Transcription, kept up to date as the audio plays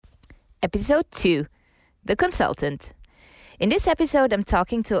Episode 2, The Consultant. In this episode, I'm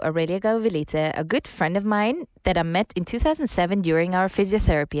talking to Aurelija Galvelyte, a good friend of mine that I met in 2007 during our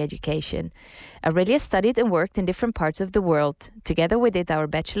physiotherapy education. Aurelija studied and worked in different parts of the world. Together we did our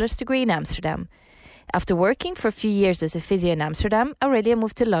bachelor's degree in Amsterdam. After working for a few years as a physio in Amsterdam, Aurelija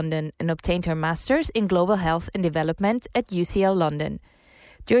moved to London and obtained her master's in global health and development at UCL London.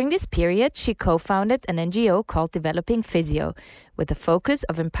 During this period, she co-founded an NGO called Developing Physio, with a focus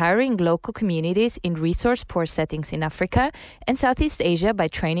of empowering local communities in resource-poor settings in Africa and Southeast Asia by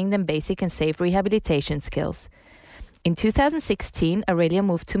training them basic and safe rehabilitation skills. In 2016, Aurelija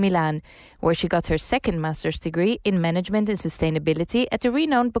moved to Milan, where she got her second master's degree in Management and Sustainability at the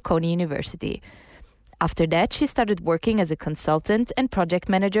renowned Bocconi University. After that, she started working as a consultant and project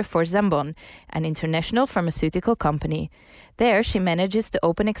manager for Zambon, an international pharmaceutical company. There, she manages the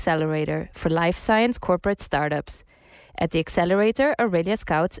Open Accelerator for life science corporate startups. At the accelerator, Aurelija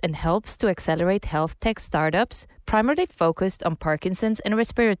scouts and helps to accelerate health tech startups, primarily focused on Parkinson's and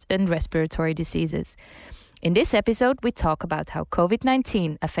respiratory diseases. In this episode, we talk about how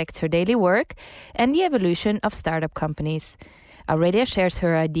COVID-19 affects her daily work and the evolution of startup companies. Aurelija shares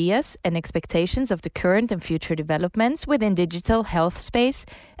her ideas and expectations of the current and future developments within digital health space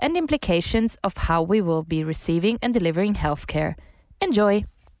and implications of how we will be receiving and delivering healthcare. Enjoy!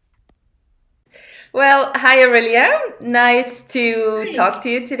 Well, hi Aurelija. Nice to talk to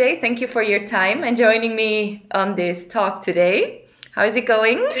you today. Thank you for your time and joining me on this talk today. How is it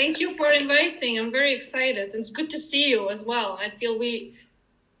going? Thank you for inviting. I'm very excited. It's good to see you as well. I feel we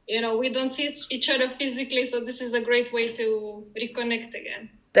don't see each other physically, so this is a great way to reconnect again.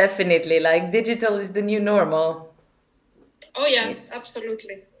 Definitely, like digital is the new normal. Oh yeah,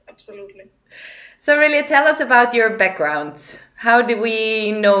 absolutely. So really tell us about your background. How do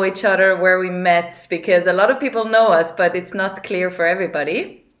we know each other, where we met? Because a lot of people know us, but it's not clear for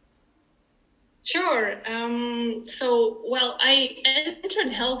everybody. Sure. I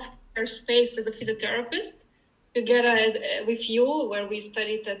entered healthcare space as a physiotherapist, together with you, where we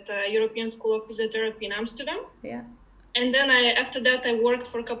studied at the European School of Physiotherapy in Amsterdam. Yeah. And then after that, I worked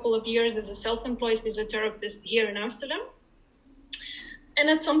for a couple of years as a self-employed physiotherapist here in Amsterdam. And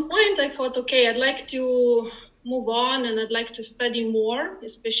at some point, I thought, okay, I'd like to move on and I'd like to study more,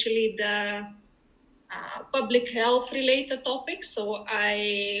 especially the public health related topics. So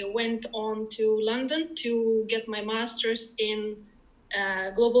I went on to London to get my master's in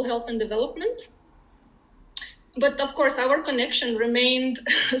global health and development. But of course, our connection remained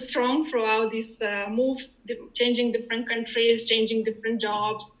strong throughout these moves, changing different countries, changing different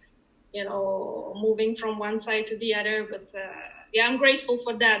jobs, moving from one side to the other. But I'm grateful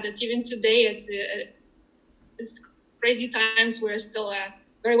for that even today at these crazy times, we're still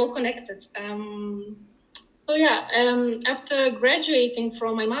very well connected. After graduating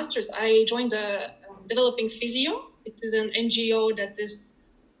from my master's, I joined Developing Physio. It is an NGO that is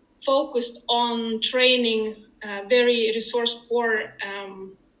focused on training very resource-poor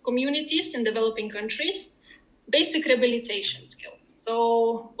communities in developing countries, basic rehabilitation skills.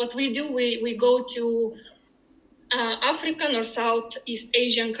 So what we do, we go to African or Southeast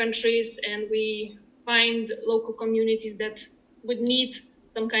Asian countries, and we find local communities that would need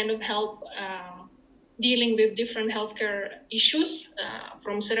some kind of help dealing with different healthcare issues,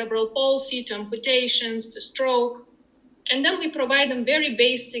 from cerebral palsy to amputations to stroke. And then we provide them very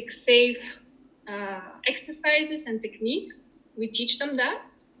basic, safe exercises and techniques. We teach them that.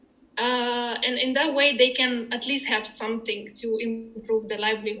 And in that way, they can at least have something to improve the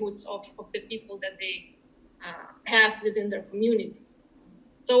livelihoods of the people that they have within their communities.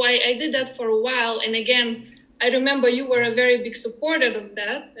 So I did that for a while. And again, I remember you were a very big supporter of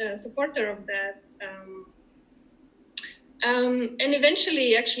that. And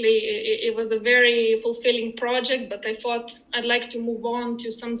eventually, actually, it was a very fulfilling project, but I thought I'd like to move on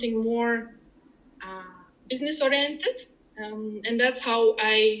to something more business-oriented. And that's how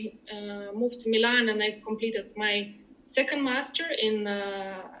I moved to Milan, and I completed my second master in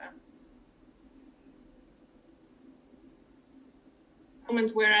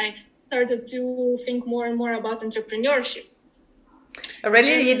moment where I started to think more and more about entrepreneurship.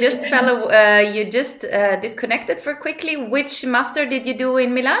 Aurelija, you just disconnected for quickly. Which master did you do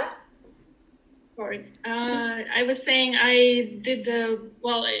in Milan? Sorry. I was saying I did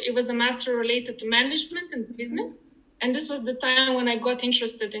it was a master related to management and business. And this was the time when I got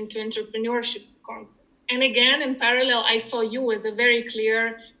interested into entrepreneurship concept. And again, in parallel, I saw you as a very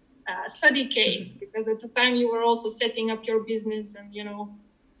clear study case, because at the time you were also setting up your business and,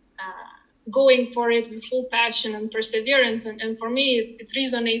 going for it with full passion and perseverance. And for me, it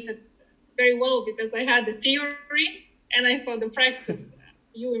resonated very well because I had the theory and I saw the practice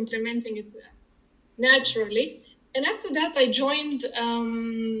you implementing it naturally. And after that, I joined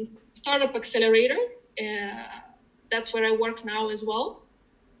Startup Accelerator. That's where I work now as well.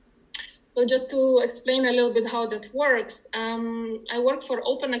 So just to explain a little bit how that works, I work for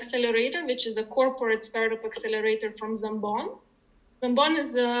Open Accelerator, which is a corporate startup accelerator from Zambon. Zambon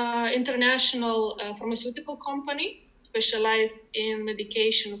is an international pharmaceutical company specialized in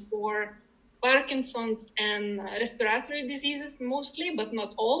medication for Parkinson's and respiratory diseases mostly, but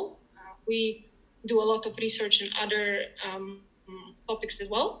not all. We do a lot of research in other topics as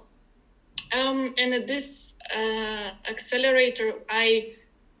well. And at this accelerator, I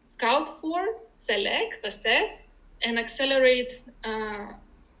scout for, select, assess, and accelerate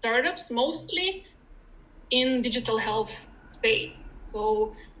startups mostly in digital health space.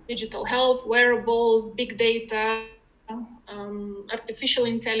 So digital health, wearables, big data, artificial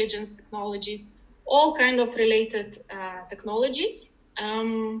intelligence technologies, all kind of related technologies.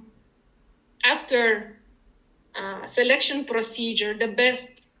 After selection procedure, the best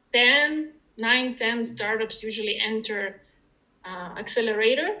 10 startups usually enter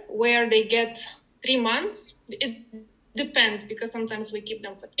accelerator, where they get 3 months. It depends, because sometimes we keep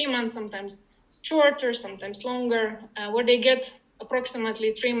them for 3 months, sometimes shorter, sometimes longer, where they get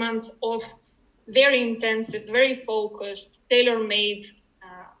approximately 3 months of very intensive, very focused, tailor-made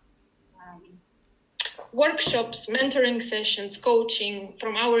workshops, mentoring sessions, coaching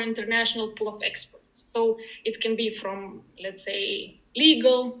from our international pool of experts. So it can be from, let's say,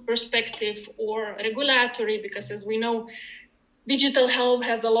 legal perspective or regulatory, because as we know, digital health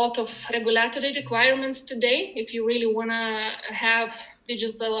has a lot of regulatory requirements today. If you really want to have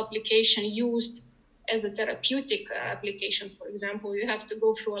digital application used as a therapeutic application, for example, you have to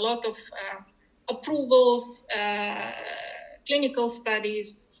go through a lot of approvals, clinical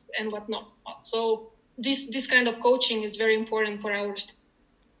studies, and whatnot. So this kind of coaching is very important for our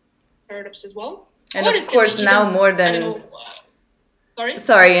startups as well. And of course, now more than...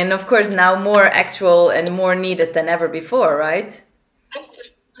 Sorry, and of course now more actual and more needed than ever before, right?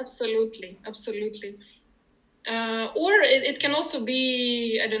 Absolutely. Or it can also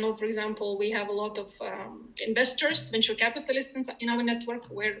be, I don't know, for example, we have a lot of investors, venture capitalists in our network,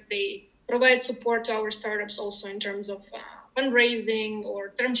 where they provide support to our startups also in terms of fundraising or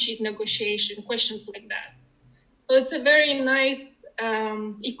term sheet negotiation, questions like that. So it's a very nice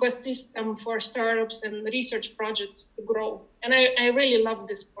ecosystem for startups and research projects to grow. And I really love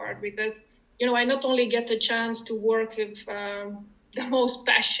this part, because, I not only get the chance to work with the most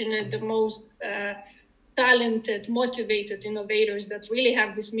passionate, the most talented, motivated innovators that really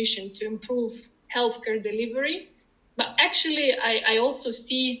have this mission to improve healthcare delivery, but actually I also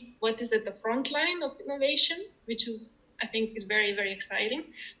see what is at the front line of innovation, which is, I think, is very, very exciting.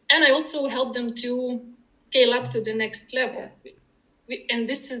 And I also help them to scale up to the next level. And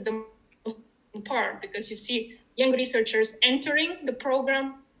this is the most important part, because you see young researchers entering the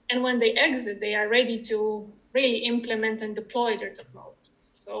program, and when they exit, they are ready to really implement and deploy their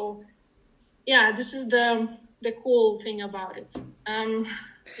technologies. So yeah, this is the cool thing about it.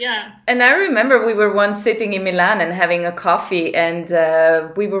 Yeah. And I remember we were once sitting in Milan and having a coffee, and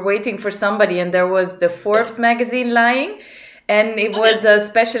we were waiting for somebody, and there was the Forbes magazine lying. And it was a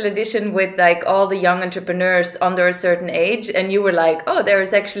special edition with like all the young entrepreneurs under a certain age. And you were like, oh,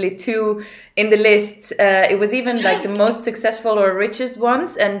 there's actually 2 in the list. It was even like the most successful or richest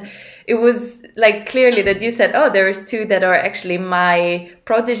ones. And it was like clearly that you said, oh, there's 2 that are actually my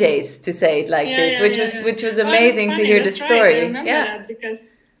proteges, to say it like this, which was amazing to hear the story. Right. I remember that, because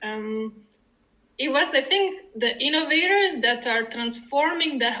it was, I think, the innovators that are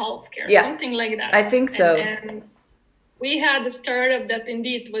transforming the healthcare, something like that. I think so. And we had a startup that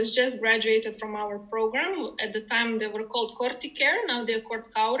indeed was just graduated from our program. At the time, they were called Corticare. Now they're called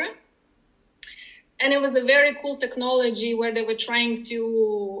Kaura. And it was a very cool technology where they were trying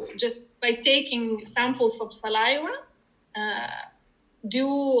to, just by taking samples of saliva,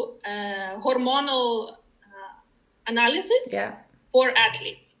 do hormonal analysis for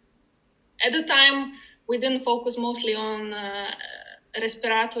athletes. At the time, we didn't focus mostly on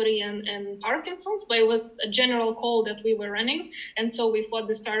respiratory and Parkinson's, but it was a general call that we were running. And so we thought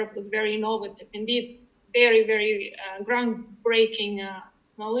the startup was very innovative, indeed, very, very groundbreaking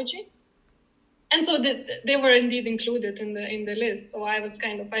technology. And so they were indeed included in the list. So I was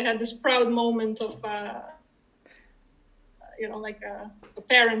I had this proud moment of, like a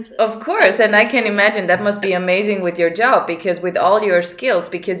parent. Of course, and I can imagine that must be amazing with your job, because with all your skills,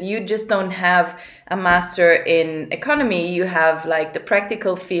 because you just don't have a master in economy, you have like the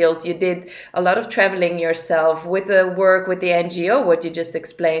practical field. You did a lot of traveling yourself with the work with the NGO, what you just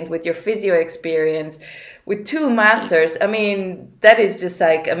explained, with your physio experience, with 2 masters. I mean, that is just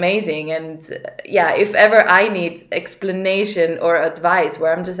like amazing. And yeah, if ever I need explanation or advice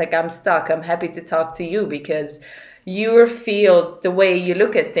where I'm just like, I'm stuck, I'm happy to talk to you, because your field, the way you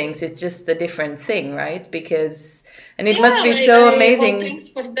look at things, is just a different thing, right? Because, and it must be so amazing. Well, thanks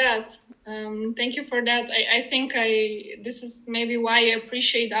for that. Thank you for that. I think this is maybe why I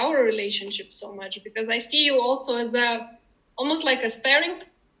appreciate our relationship so much, because I see you also as almost like a sparring,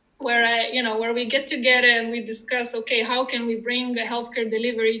 where we get together and we discuss, okay, how can we bring a healthcare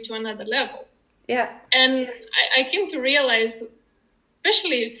delivery to another level? Yeah. And I came to realize,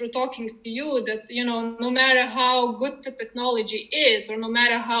 especially through talking to you, that, no matter how good the technology is, or no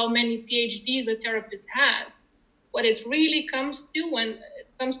matter how many PhDs a therapist has, what it really comes to when it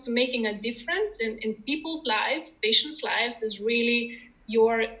comes to making a difference in people's lives, patients' lives, is really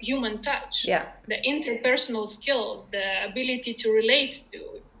your human touch. Yeah. The interpersonal skills, the ability to relate to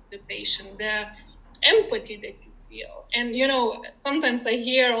the patient, the empathy that you feel. And, sometimes I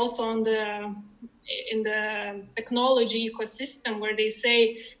hear also in the technology ecosystem where they say,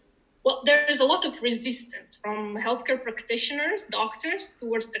 well, there is a lot of resistance from healthcare practitioners, doctors,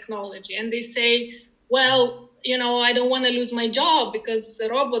 towards technology. And they say, well, I don't want to lose my job because the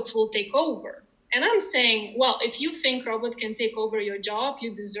robots will take over. And I'm saying, well, if you think robot can take over your job,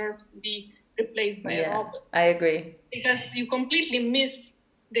 you deserve to be replaced by a robot. I agree. Because you completely miss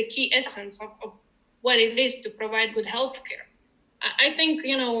the key essence of what it is to provide good healthcare. I think,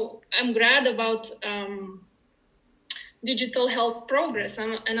 I'm glad about digital health progress,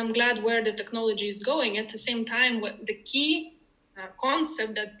 and I'm glad where the technology is going. At the same time, what the key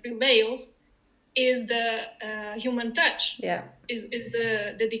concept that prevails is the human touch. Yeah. Is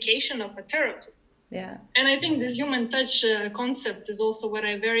the dedication of a therapist. Yeah. And I think this human touch concept is also what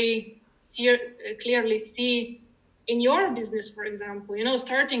I very clearly see in your business, for example.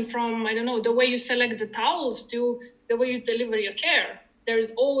 Starting from, the way you select the towels to the way you deliver your care. There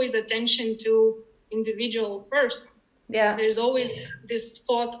is always attention to individual person. Yeah. There's always this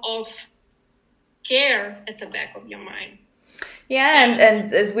thought of care at the back of your mind. Yeah,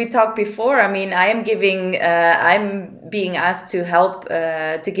 and as we talked before, I mean, I'm being asked to help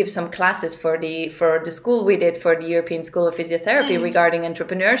to give some classes for the school we did for the European School of Physiotherapy regarding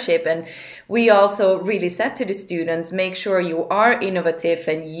entrepreneurship, and we also really said to the students, make sure you are innovative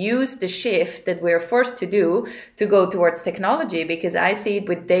and use the shift that we're forced to do to go towards technology, because I see it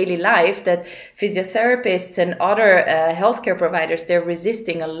with daily life that physiotherapists and other healthcare providers, they're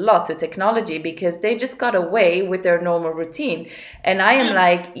resisting a lot to technology because they just got away with their normal routine. And I am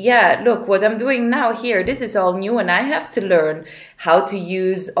like, yeah, look, what I'm doing now here, this is all new, and I have to learn how to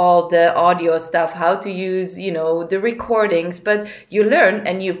use all the audio stuff, how to use, the recordings, but you learn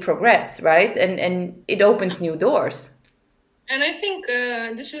and you progress, right? And it opens new doors. And I think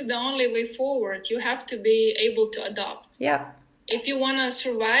this is the only way forward. You have to be able to adapt. Yeah. If you want to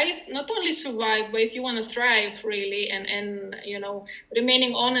survive, not only survive, but if you want to thrive really, and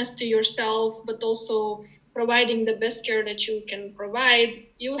remaining honest to yourself, but also providing the best care that you can provide,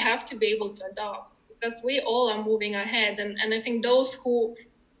 you have to be able to adapt, because we all are moving ahead. And I think those who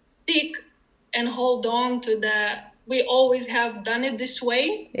stick and hold on to we always have done it this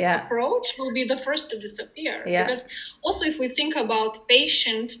way approach will be the first to disappear. Yeah. Because also, if we think about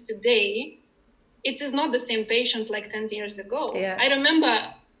patient today, it is not the same patient like 10 years ago. Yeah. I remember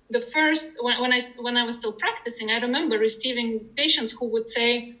the first, when I was still practicing, I remember receiving patients who would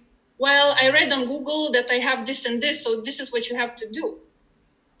say, well, I read on Google that I have this and this, so this is what you have to do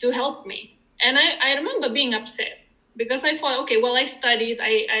to help me. And I remember being upset, because I thought, okay, well, I studied,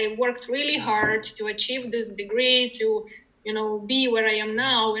 I worked really hard to achieve this degree, to, be where I am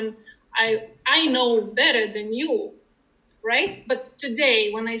now, and I know better than you, right? But today,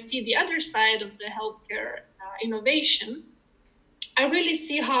 when I see the other side of the healthcare innovation, I really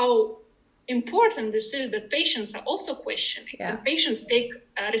see how important this is, that patients are also questioning, and patients take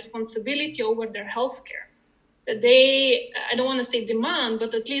responsibility over their healthcare. That they, I don't want to say demand,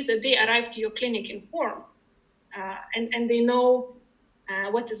 but at least that they arrive to your clinic informed, and they know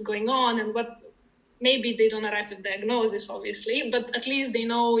what is going on, and what, maybe they don't arrive with diagnosis, obviously, but at least they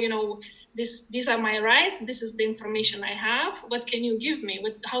know, these are my rights, this is the information I have, what can you give me,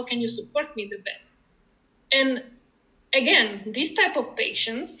 how can you support me the best? And again, these type of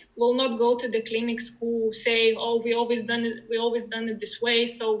patients will not go to the clinics who say, oh, we always done it this way,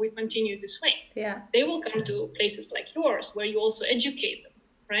 so we continue this way. Yeah. They will come to places like yours, where you also educate them,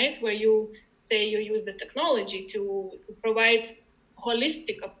 right? Where you say you use the technology to provide a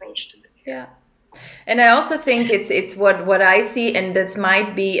holistic approach to the care. Yeah. And I also think it's what I see, and this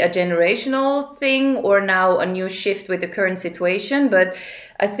might be a generational thing or now a new shift with the current situation, but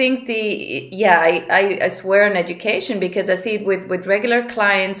I think I swear on education, because I see it with regular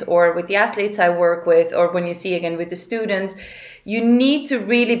clients or with the athletes I work with, or when you see again with the students, you need to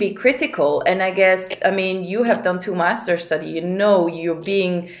really be critical. And I guess, I mean, you have done 2 master's study, you know, you're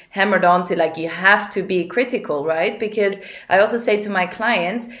being hammered on to like, you have to be critical, right? Because I also say to my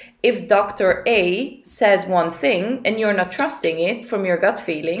clients, if Dr. A says one thing and you're not trusting it from your gut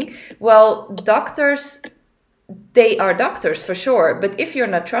feeling, well, they are doctors for sure, but if you're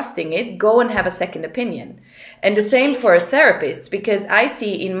not trusting it, go and have a second opinion. And the same for therapists, because I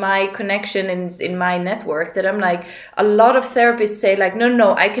see in my connection and in my network that I'm like, a lot of therapists say like,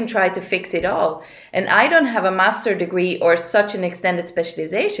 no, I can try to fix it all. And I don't have a master degree or such an extended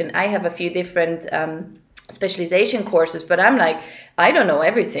specialization. I have a few different specialization courses, but I'm like, I don't know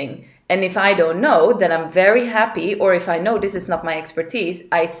everything. And if I don't know, then I'm very happy, or if I know this is not my expertise,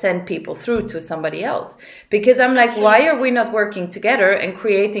 I send people through to somebody else. Because I'm like, why are we not working together and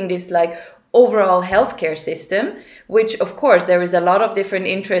creating this like overall healthcare system, which of course there is a lot of different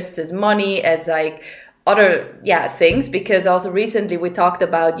interests as money, as like other things, because also recently we talked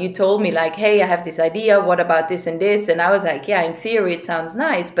about, you told me like, hey, I have this idea, what about this and this? And I was like, yeah, in theory it sounds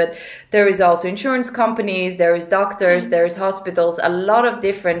nice, but there is also insurance companies, there is doctors, there is hospitals, a lot of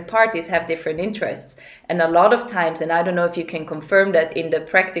different parties have different interests. And a lot of times, and I don't know if you can confirm that in the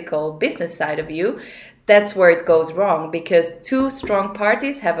practical business side of you, that's where it goes wrong, because 2 strong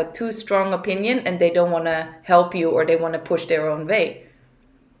parties have a too strong opinion and they don't want to help you, or they want to push their own way.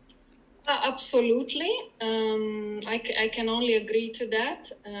 Absolutely. I can only agree to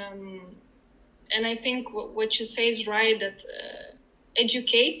that. And I think what you say is right, that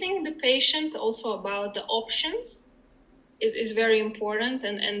educating the patient also about the options is very important,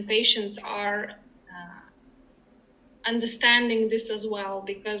 and patients are understanding this as well,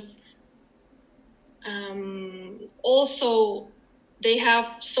 because also they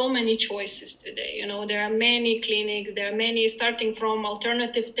have so many choices today. You know, there are many clinics, there are many, starting from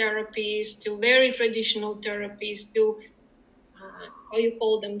alternative therapies to very traditional therapies to, how you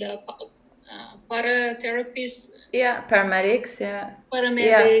call them, the paratherapies? Yeah, paramedics,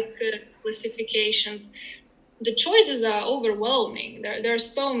 Paramedic classifications. The choices are overwhelming. There are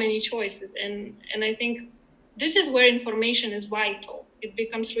so many choices. And I think this is where information is vital. It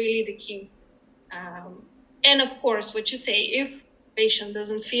becomes really the key. And of course, what you say, if patient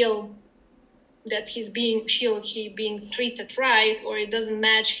doesn't feel that he or he being treated right, or it doesn't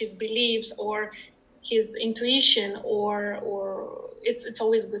match his beliefs or his intuition, or it's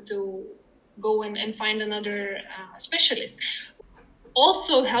always good to go and find another specialist.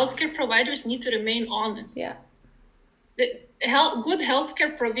 Also, healthcare providers need to remain honest. Yeah. Good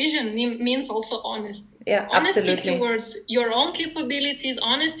healthcare provision means also honesty. Yeah, honesty absolutely. Towards your own capabilities,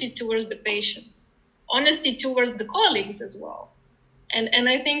 honesty towards the patient, honesty towards the colleagues as well. And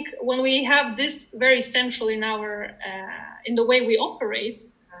I think when we have this very central in our in the way we operate,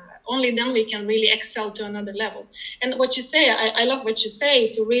 only then we can really excel to another level. And what you say, I love what you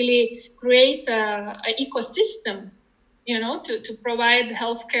say, to really create an ecosystem, you know, to provide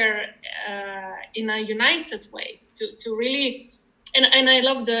healthcare in a united way, to really. And I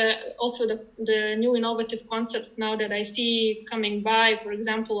love the new innovative concepts now that I see coming by, for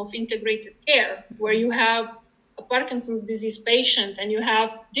example, of integrated care, where you have a Parkinson's disease patient and you have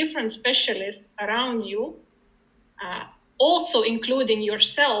different specialists around you, also including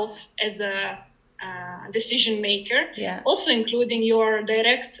yourself as a decision maker, also including your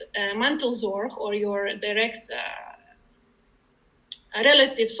direct mantelzorg or your direct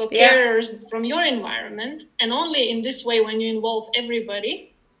relatives or carers from your environment. And only in this way, when you involve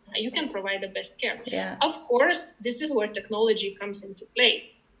everybody, you can provide the best care. Of course, this is where technology comes into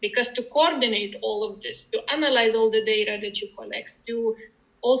place, because to coordinate all of this, to analyze all the data that you collect, to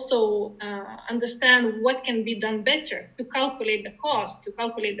also understand what can be done better, to calculate the cost, to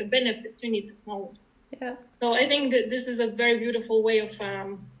calculate the benefits, you need technology. So I think that this is a very beautiful way of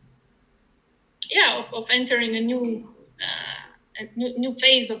entering a new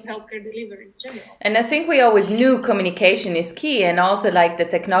phase of healthcare delivery in general. And I think we always knew communication is key, and also like the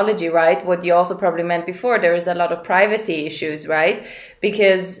technology, right? What you also probably meant before, there is a lot of privacy issues, right?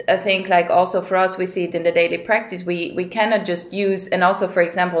 Because I think like also for us, we see it in the daily practice, we cannot just use, and also for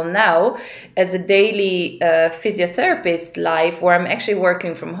example now as a daily physiotherapist life where I'm actually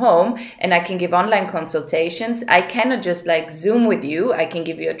working from home and I can give online consultations, I cannot just like Zoom with you. I can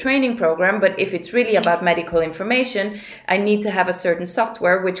give you a training program, but if it's really about medical information, I need to have a certain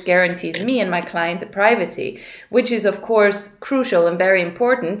software which guarantees me and my client the privacy, which is of course crucial and very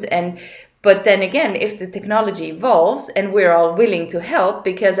important. But then again, if the technology evolves and we're all willing to help,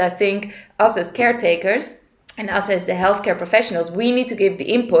 because I think us as caretakers And us as the healthcare professionals, we need to give the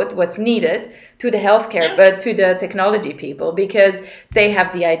input, what's needed, to the healthcare, but to the technology people, because they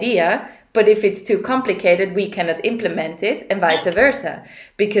have the idea. But if it's too complicated, we cannot implement it, and vice versa.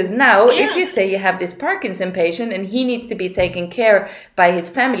 Because now, if you say you have this Parkinson patient and he needs to be taken care by his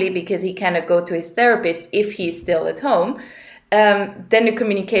family because he cannot go to his therapist if he's still at home, then the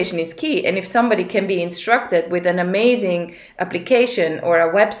communication is key. And if somebody can be instructed with an amazing application or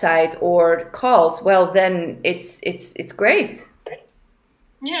a website or calls, well, then it's great.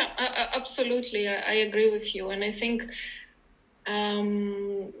 Yeah, absolutely. I agree with you. And I think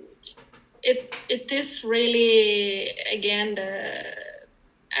it is really, again,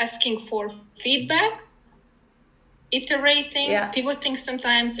 asking for feedback, iterating, pivoting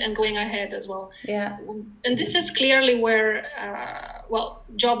sometimes, and going ahead as well. Yeah. And this is clearly where,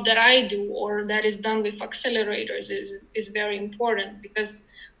 job that I do or that is done with accelerators is very important, because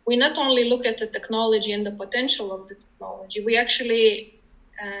we not only look at the technology and the potential of the technology, we actually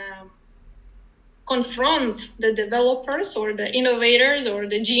confront the developers or the innovators or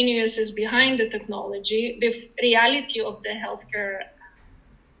the geniuses behind the technology with reality of the healthcare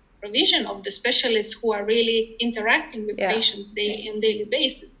provision, of the specialists who are really interacting with patients on daily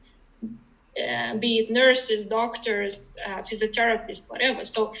basis, be it nurses, doctors, physiotherapists, whatever.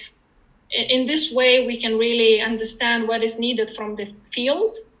 So in this way, we can really understand what is needed from the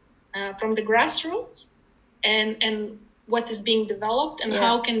field, from the grassroots, and what is being developed, and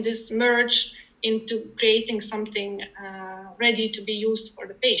how can this merge into creating something ready to be used for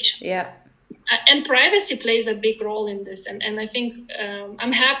the patient. Yeah. And privacy plays a big role in this. And I think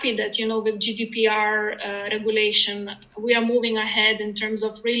I'm happy that, with GDPR regulation, we are moving ahead in terms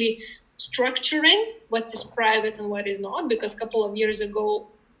of really structuring what is private and what is not, because a couple of years ago,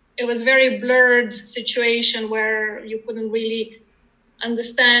 it was very blurred situation where you couldn't really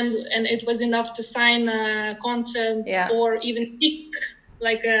understand, and it was enough to sign a consent or even tick,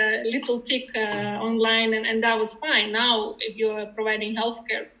 like a little tick online, and that was fine. Now, if you're providing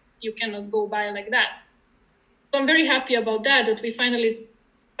healthcare, you cannot go by like that. So I'm very happy about that we finally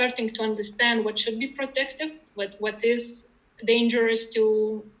starting to understand what should be protected, what is dangerous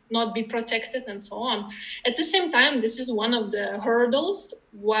to not be protected, and so on. At the same time, this is one of the hurdles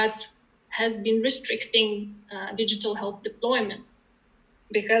what has been restricting digital health deployment,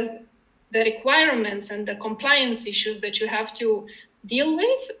 because the requirements and the compliance issues that you have to deal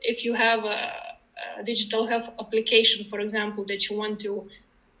with if you have a digital health application, for example, that you want to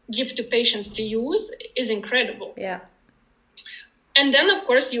give to patients to use is incredible. Yeah. And then, of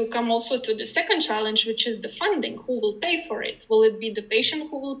course, you come also to the second challenge, which is the funding. Who will pay for it? Will it be the patient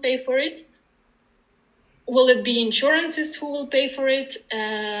who will pay for it? Will it be insurances who will pay for it?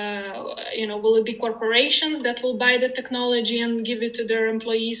 Will it be corporations that will buy the technology and give it to their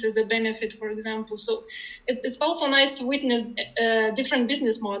employees as a benefit, for example? So it's also nice to witness different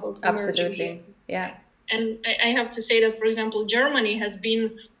business models emerging. Absolutely, yeah. And I have to say that, for example, Germany has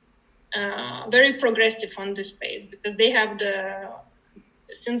been very progressive on this space, because they have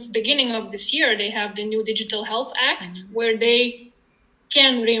since beginning of this year, they have the new Digital Health Act, where they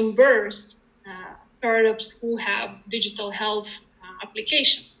can reimburse startups who have digital health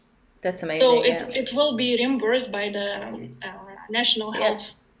applications. That's amazing. So it will be reimbursed by the National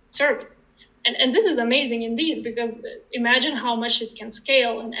Health Service. And this is amazing indeed, because imagine how much it can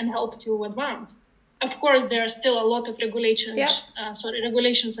scale and help to advance. Of course, there are still a lot of regulations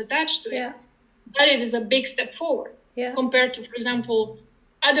attached to it, but it is a big step forward compared to, for example,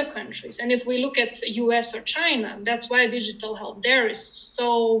 other countries. And if we look at US or China, that's why digital health there is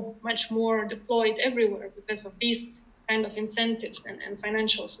so much more deployed everywhere, because of these kind of incentives and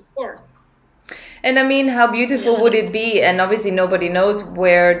financial support. And I mean, how beautiful would it be? And obviously nobody knows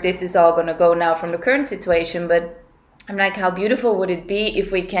where this is all going to go now from the current situation, but I'm like, how beautiful would it be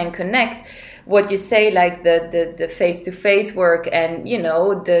if we can connect what you say, like the face-to-face work, and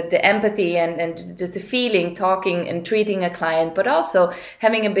the empathy and just the feeling, talking and treating a client, but also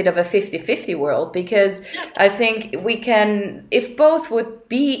having a bit of a 50-50 world, because I think we can, if both would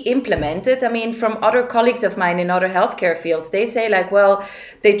be implemented. I mean, from other colleagues of mine in other healthcare fields, they say like, well,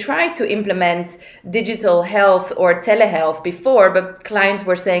 they tried to implement digital health or telehealth before, but clients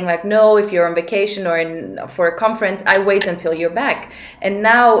were saying like, no, if you're on vacation or for a conference, I wait until you're back. And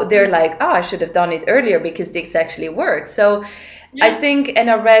now they're like, oh, I should have done it earlier because this actually works. So I think, and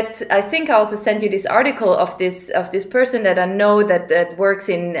I think I also sent you this article of this person that I know that works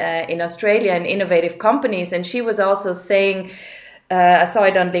in Australia in innovative companies, and she was also saying, I saw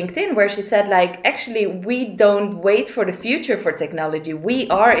it on LinkedIn, where she said like, actually, we don't wait for the future for technology. We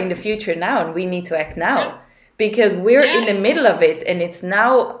are in the future now, and we need to act now because we're in the middle of it, and it's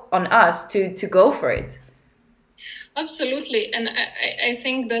now on us to go for it. Absolutely. And I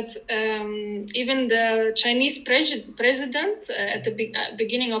think that even the Chinese president at the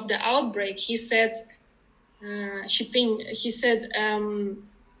beginning of the outbreak, he said, Xi he said,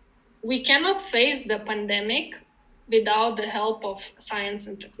 we cannot face the pandemic without the help of science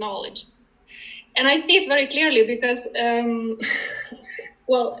and technology. And I see it very clearly because,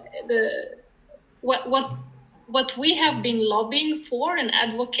 well, what we have been lobbying for and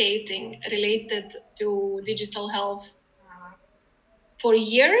advocating related to digital health for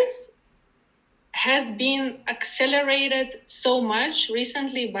years has been accelerated so much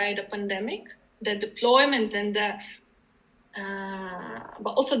recently by the pandemic. The deployment and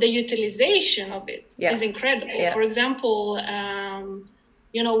but also the utilization of it is incredible. Yeah. For example,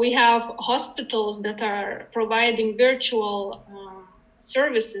 we have hospitals that are providing virtual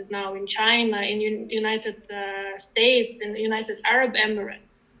services now in China, in United States, in the United Arab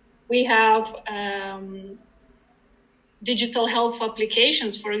Emirates. We have digital health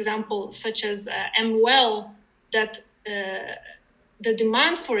applications, for example, such as MWell, that the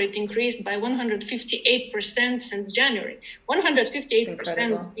demand for it increased by 158% since January.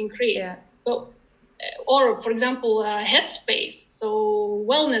 158% increase. Yeah. So, or for example, Headspace, so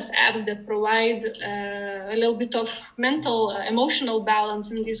wellness apps that provide a little bit of mental, emotional balance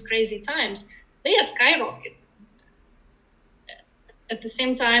in these crazy times, they are skyrocketing. At the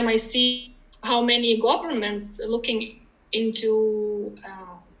same time, I see how many governments looking into,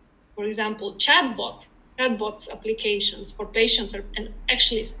 for example, chatbots applications for patients, and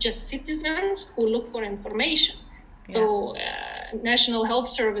actually it's just citizens who look for information. Yeah. So National Health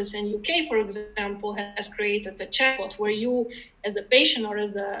Service in UK, for example, has created a chatbot where you, as a patient or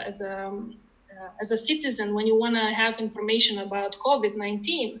as a citizen, when you want to have information about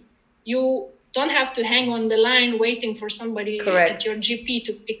COVID-19, you don't have to hang on the line waiting for somebody at your GP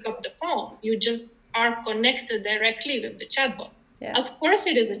to pick up the phone. You just are connected directly with the chatbot. Yeah. Of course,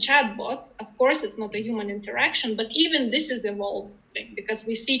 it is a chatbot. Of course, it's not a human interaction, but even this is evolving because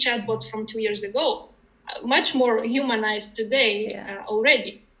we see chatbots from 2 years ago, much more humanized today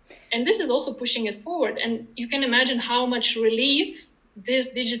already. And this is also pushing it forward. And you can imagine how much relief these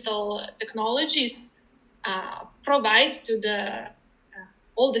digital technologies provide to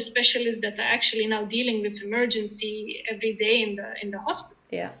all the specialists that are actually now dealing with emergency every day in the hospital.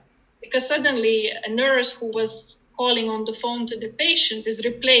 Yeah. Because suddenly a nurse who was calling on the phone to the patient is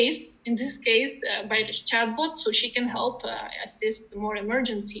replaced, in this case, by the chatbot, so she can help assist the more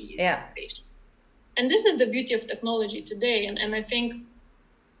emergency patient. And this is the beauty of technology today. And I think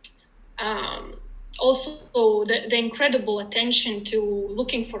also the incredible attention to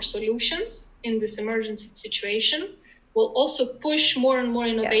looking for solutions in this emergency situation will also push more and more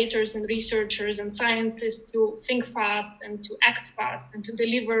innovators and researchers and scientists to think fast and to act fast and to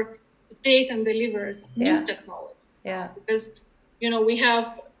create and deliver new technology. Yeah. Because, we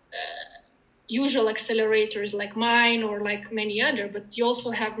have usual accelerators like mine or like many other, but you also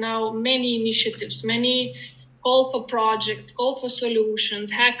have now many initiatives, many call for projects, call for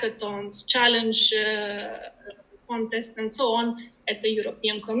solutions, hackathons, challenge contests, and so on at the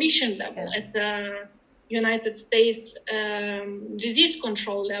European Commission level, at the United States disease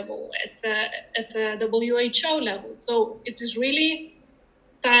control level, at the WHO level. So it is really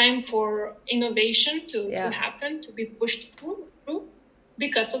time for innovation to happen, to be pushed through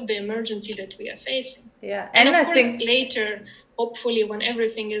because of the emergency that we are facing. Yeah, and of course, later, hopefully, when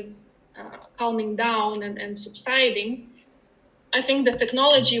everything is calming down and subsiding, I think the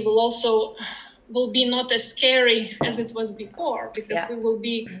technology will be not as scary as it was before, because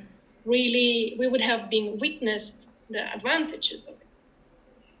we would have been witnessed the advantages of it.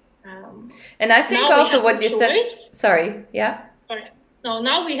 And I think also what you said. Sorry. Yeah. Sorry. No,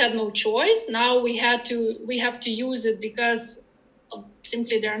 now we had no choice. Now we have to use it because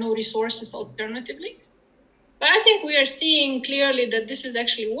simply there are no resources alternatively. But I think we are seeing clearly that this is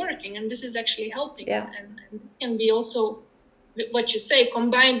actually working and this is actually helping. Yeah. And can be also what you say,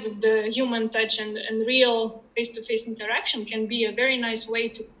 combined with the human touch and real face-to-face interaction, can be a very nice way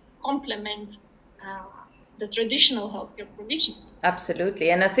to complement the traditional healthcare provision.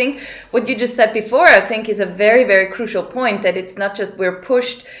 Absolutely. And I think what you just said before, I think is a very, very crucial point, that it's not just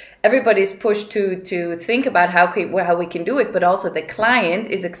everybody's pushed to think about how we can do it, but also the client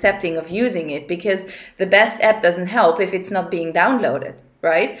is accepting of using it, because the best app doesn't help if it's not being downloaded,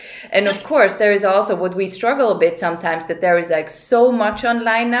 right? And of course, there is also what we struggle a bit sometimes, that there is like so much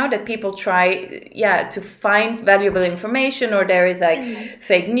online now that people try to find valuable information, or there is like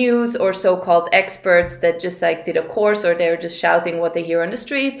fake news or so-called experts that just like did a course, or they're just shouting what they hear on the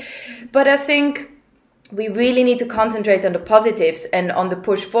street. But I think we really need to concentrate on the positives and on the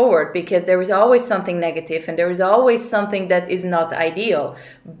push forward, because there is always something negative and there is always something that is not ideal.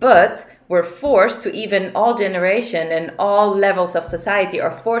 But we're forced to, even all generation and all levels of society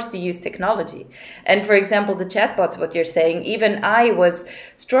are forced to use technology. And for example, the chatbots, what you're saying, even I was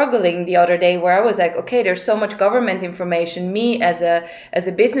struggling the other day where I was like, okay, there's so much government information. Me as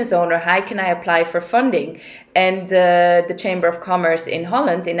a business owner, how can I apply for funding? And the Chamber of Commerce in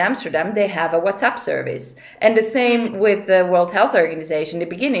Holland, in Amsterdam, they have a WhatsApp service. And the same with the World Health Organization. In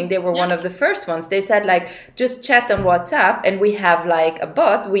the beginning, they were one of the first ones. They said, like, just chat on WhatsApp and we have like a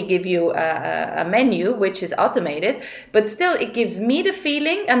bot. We give you a menu, which is automated. But still, it gives me the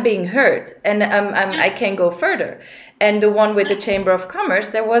feeling I'm being heard and I can go further. And the one with the Chamber of Commerce,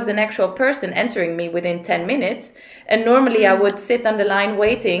 there was an actual person answering me within 10 minutes. And normally I would sit on the line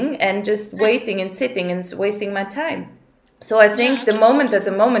waiting and just waiting and sitting and wasting my time. So I think the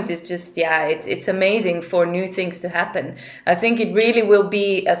moment is just, it's amazing for new things to happen. I think it really will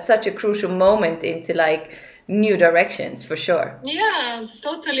be such a crucial moment into like new directions for sure. Yeah,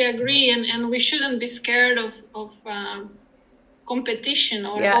 totally agree. And we shouldn't be scared of competition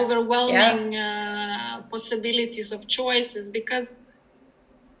or overwhelming possibilities of choices, because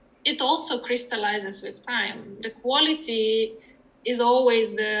it also crystallizes with time. The quality is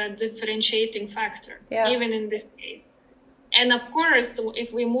always the differentiating factor, even in this case. And of course,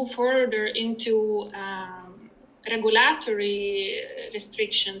 if we move further into regulatory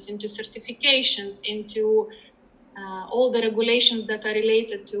restrictions, into certifications, into all the regulations that are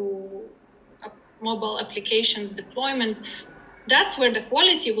related to mobile applications deployment, that's where the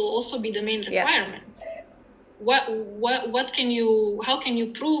quality will also be the main requirement. What can you, how can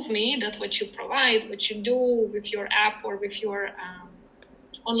you prove me that what you provide, what you do with your app or with your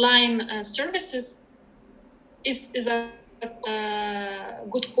online services is a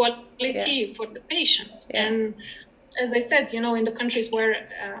good quality for the patient? And as I said, in the countries where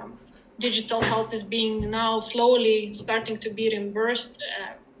digital health is being now slowly starting to be reimbursed,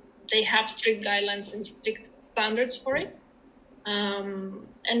 they have strict guidelines and strict standards for it.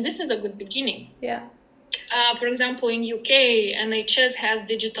 And this is a good beginning. For example, in UK, NHS has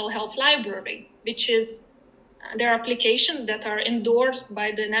Digital Health Library, which is there are applications that are endorsed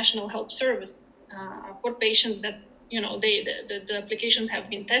by the National Health Service for patients that, the applications have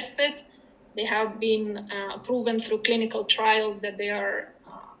been tested. They have been proven through clinical trials that they are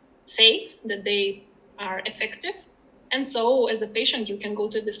safe, that they are effective. And so as a patient, you can go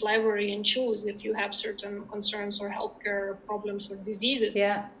to this library and choose if you have certain concerns or healthcare problems or diseases.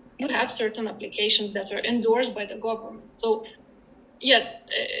 You have certain applications that are endorsed by the government. So yes,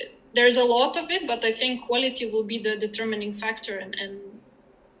 there's a lot of it, but I think quality will be the determining factor.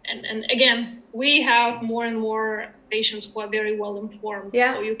 And again, we have more and more patients who are very well informed.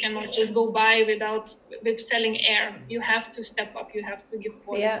 So you cannot just go by with selling air. You have to step up. You have to give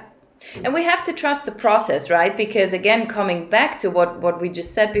quality. And we have to trust the process, right? Because again, coming back to what we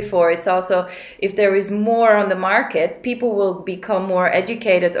just said before, it's also, if there is more on the market, people will become more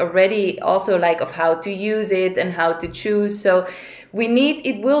educated already also, like, of how to use it and how to choose. So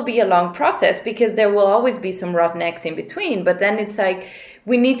it will be a long process, because there will always be some roughnecks in between. But then it's like,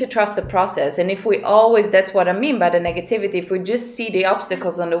 we need to trust the process. And if we always, that's what I mean by the negativity, if we just see the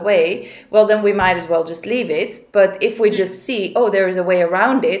obstacles on the way, well, then we might as well just leave it. But if we just see, there is a way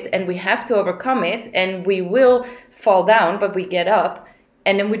around it and we have to overcome it, and we will fall down, but we get up,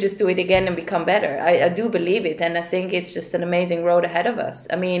 and then we just do it again and become better. I do believe it. And I think it's just an amazing road ahead of us.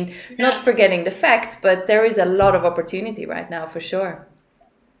 I mean, not forgetting the facts, but there is a lot of opportunity right now for sure.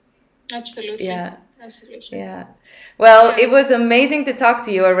 Absolutely. Absolutely. Well, it was amazing to talk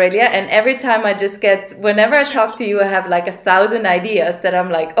to you, Aurelia. And every time whenever I talk to you, I have like 1,000 ideas that I'm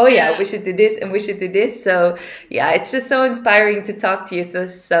like, we should do this and we should do this. So it's just so inspiring to talk to you.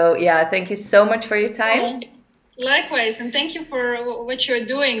 So thank you so much for your time. Likewise. And thank you for what you're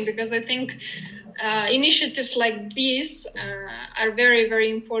doing, because I think initiatives like these are very,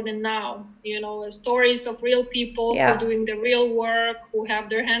 very important now. Stories of real people who are doing the real work, who have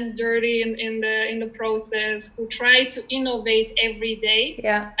their hands dirty in the process, who try to innovate every day.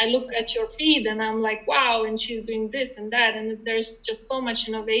 I look at your feed and I'm like, wow, and she's doing this and that. And there's just so much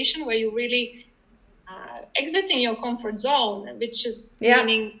innovation where you really exiting your comfort zone, which is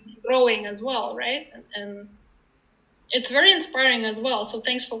meaning growing as well, right? And it's very inspiring as well. So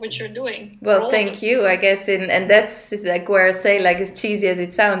thanks for what you're doing. Well, thank you, I guess. And that's like where I say, like, as cheesy as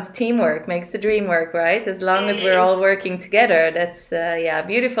it sounds, teamwork makes the dream work, right? As long as we're all working together, that's,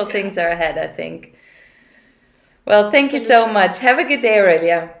 beautiful things are ahead, I think. Well, thank you so much. Have a good day,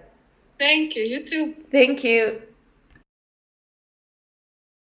 Aurelia. Thank you. You too. Thank you.